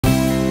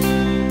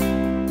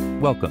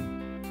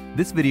Welcome.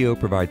 This video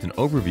provides an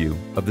overview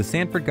of the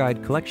Sanford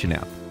Guide Collection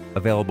app,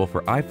 available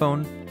for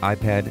iPhone,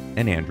 iPad,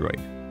 and Android.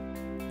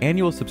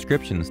 Annual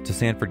subscriptions to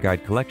Sanford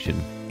Guide Collection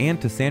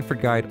and to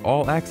Sanford Guide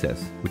All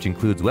Access, which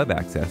includes web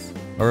access,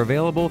 are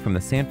available from the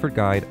Sanford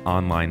Guide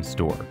online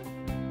store.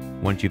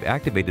 Once you've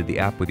activated the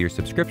app with your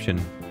subscription,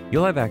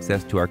 you'll have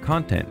access to our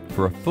content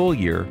for a full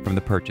year from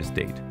the purchase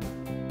date.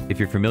 If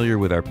you're familiar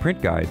with our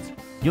print guides,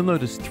 you'll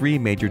notice three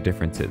major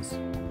differences.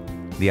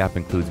 The app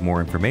includes more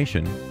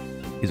information,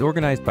 is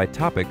organized by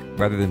topic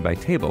rather than by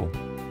table,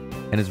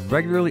 and is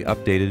regularly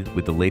updated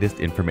with the latest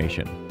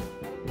information.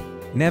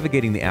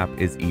 Navigating the app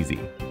is easy.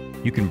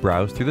 You can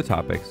browse through the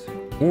topics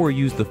or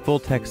use the full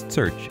text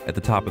search at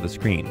the top of the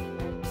screen.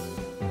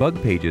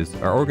 Bug pages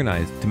are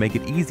organized to make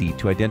it easy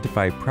to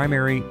identify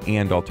primary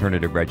and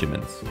alternative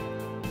regimens.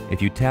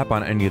 If you tap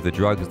on any of the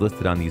drugs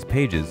listed on these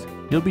pages,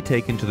 you'll be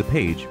taken to the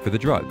page for the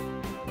drug.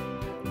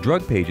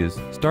 Drug pages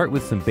start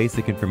with some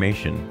basic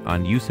information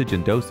on usage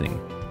and dosing,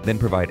 then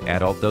provide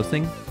adult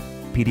dosing,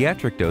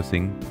 pediatric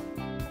dosing,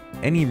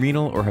 any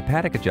renal or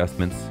hepatic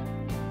adjustments,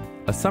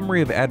 a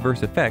summary of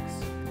adverse effects,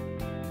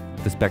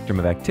 the spectrum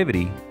of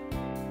activity,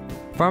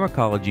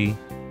 pharmacology,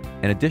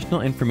 and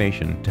additional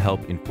information to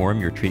help inform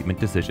your treatment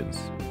decisions.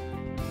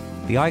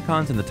 The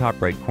icons in the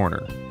top right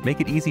corner make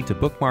it easy to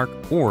bookmark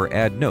or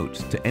add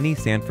notes to any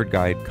Sanford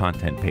Guide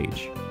content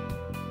page.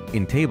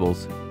 In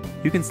tables,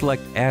 you can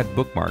select Add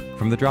Bookmark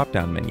from the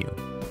drop-down menu.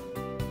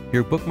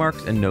 Your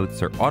bookmarks and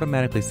notes are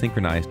automatically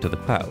synchronized to the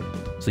cloud,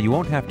 so you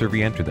won't have to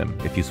re-enter them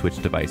if you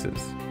switch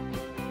devices.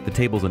 The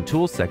Tables and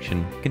Tools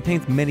section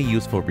contains many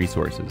useful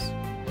resources,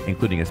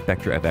 including a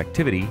spectra of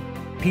activity,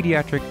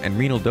 pediatric and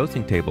renal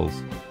dosing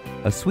tables,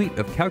 a suite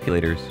of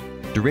calculators,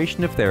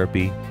 duration of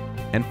therapy,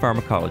 and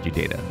pharmacology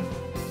data.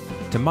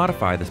 To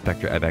modify the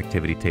spectra of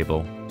activity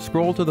table,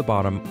 scroll to the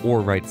bottom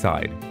or right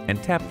side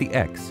and tap the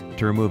X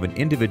to remove an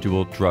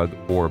individual drug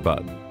or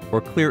bug,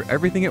 or clear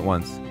everything at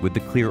once with the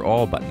Clear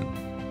All button.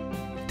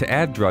 To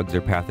add drugs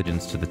or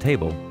pathogens to the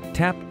table,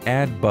 tap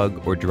Add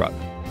Bug or Drug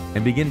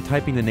and begin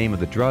typing the name of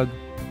the drug,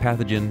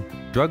 pathogen,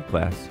 drug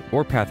class,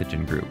 or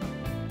pathogen group.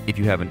 If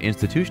you have an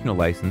institutional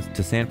license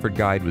to Sanford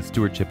Guide with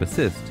Stewardship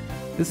Assist,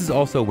 this is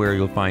also where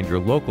you'll find your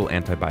local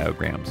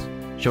antibiograms,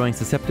 showing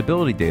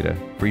susceptibility data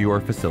for your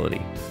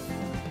facility.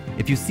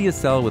 If you see a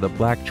cell with a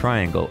black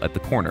triangle at the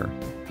corner,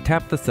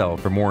 tap the cell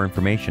for more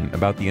information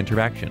about the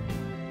interaction.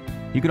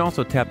 You can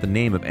also tap the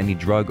name of any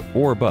drug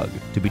or bug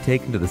to be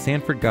taken to the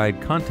Sanford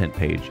Guide content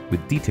page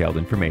with detailed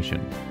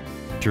information.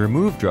 To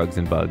remove drugs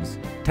and bugs,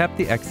 tap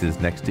the X's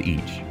next to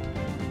each.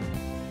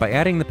 By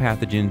adding the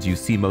pathogens you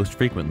see most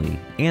frequently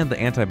and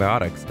the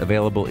antibiotics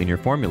available in your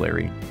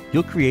formulary,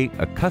 you'll create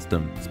a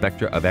custom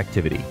spectra of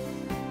activity.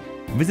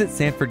 Visit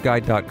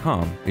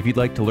sanfordguide.com if you'd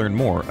like to learn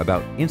more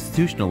about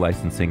institutional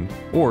licensing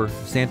or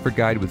Sanford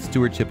Guide with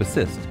Stewardship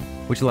Assist,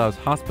 which allows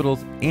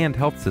hospitals and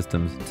health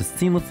systems to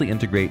seamlessly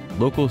integrate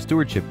local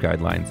stewardship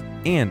guidelines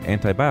and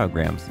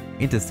antibiograms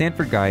into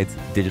Sanford Guide's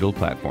digital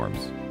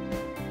platforms.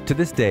 To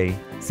this day,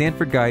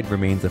 Sanford Guide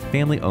remains a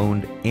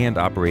family-owned and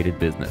operated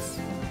business.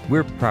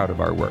 We're proud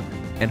of our work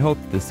and hope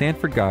that the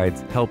Sanford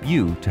Guides help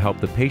you to help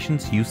the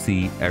patients you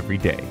see every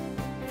day.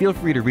 Feel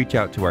free to reach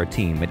out to our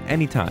team at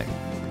any time,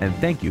 and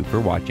thank you for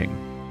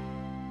watching.